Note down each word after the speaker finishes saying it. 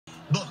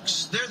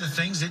Books, they're the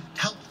things that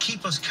help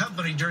keep us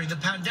company during the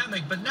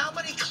pandemic, but now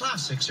many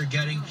classics are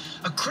getting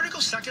a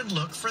critical second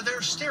look for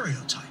their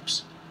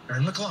stereotypes.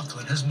 Aaron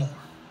McLaughlin has more.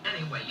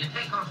 Anyway, you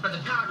take off for the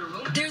powder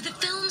room. They're the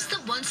films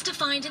that once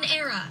defined an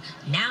era,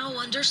 now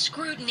under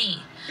scrutiny.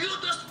 You're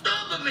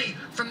disturbing me!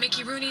 From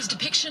Mickey Rooney's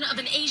depiction of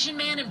an Asian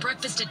man in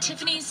Breakfast at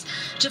Tiffany's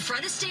to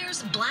Fred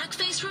Astaire's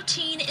blackface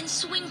routine in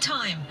Swing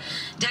Time.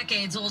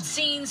 Decades-old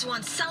scenes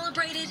once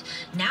celebrated,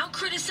 now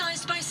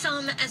criticized by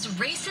some as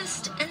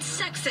racist and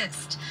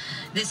sexist.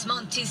 This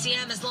month,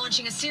 TCM is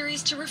launching a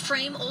series to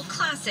reframe old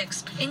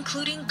classics,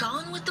 including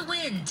Gone with the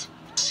Wind.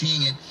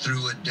 Seeing it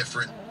through a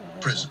different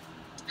prism.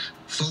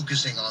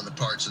 Focusing on the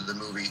parts of the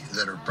movie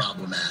that are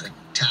problematic,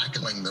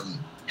 tackling them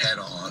head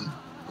on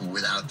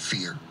without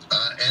fear,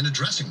 and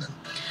addressing them.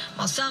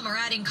 While some are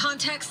adding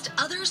context,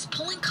 others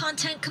pulling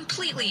content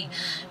completely.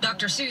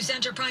 Dr. Seuss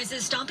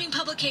Enterprises stopping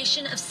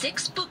publication of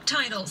 6 book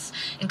titles,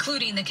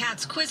 including The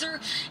Cat's Quizzer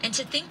and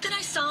To Think That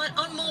I Saw It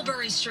on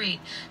Mulberry Street.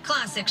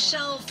 Classics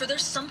shelved for their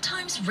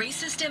sometimes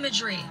racist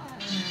imagery,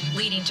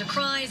 leading to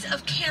cries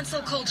of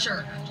cancel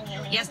culture.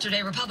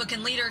 Yesterday,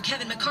 Republican leader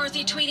Kevin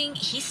McCarthy tweeting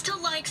he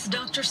still likes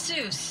Dr.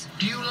 Seuss.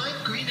 Do you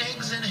like green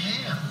eggs and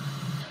ham?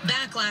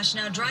 Backlash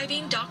now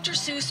driving Dr.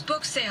 Seuss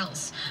book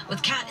sales,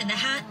 with Cat in the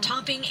Hat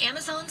topping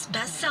Amazon's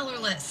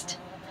bestseller list.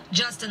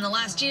 Just in the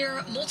last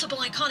year, multiple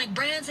iconic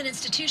brands and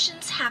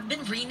institutions have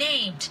been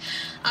renamed.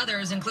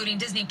 Others, including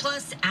Disney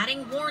Plus,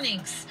 adding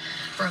warnings.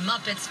 For a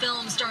Muppets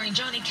film starring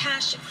Johnny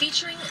Cash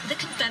featuring the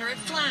Confederate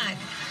flag.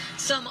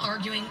 Some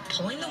arguing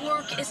pulling the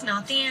work is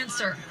not the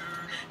answer.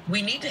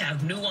 We need to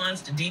have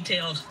nuanced,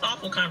 detailed,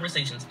 thoughtful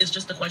conversations. It's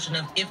just a question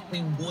of if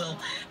we will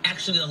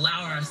actually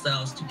allow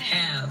ourselves to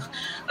have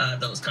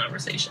those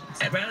conversations.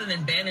 And rather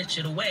than banish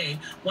it away,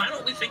 why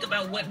don't we think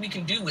about what we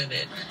can do with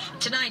it?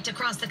 Tonight,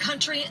 across the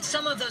country,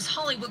 some of those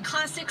Hollywood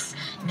classics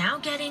now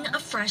getting a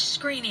fresh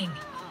screening.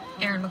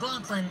 Aaron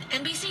McLaughlin,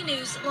 NBC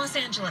News, Los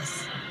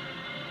Angeles.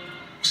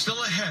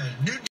 Still ahead, new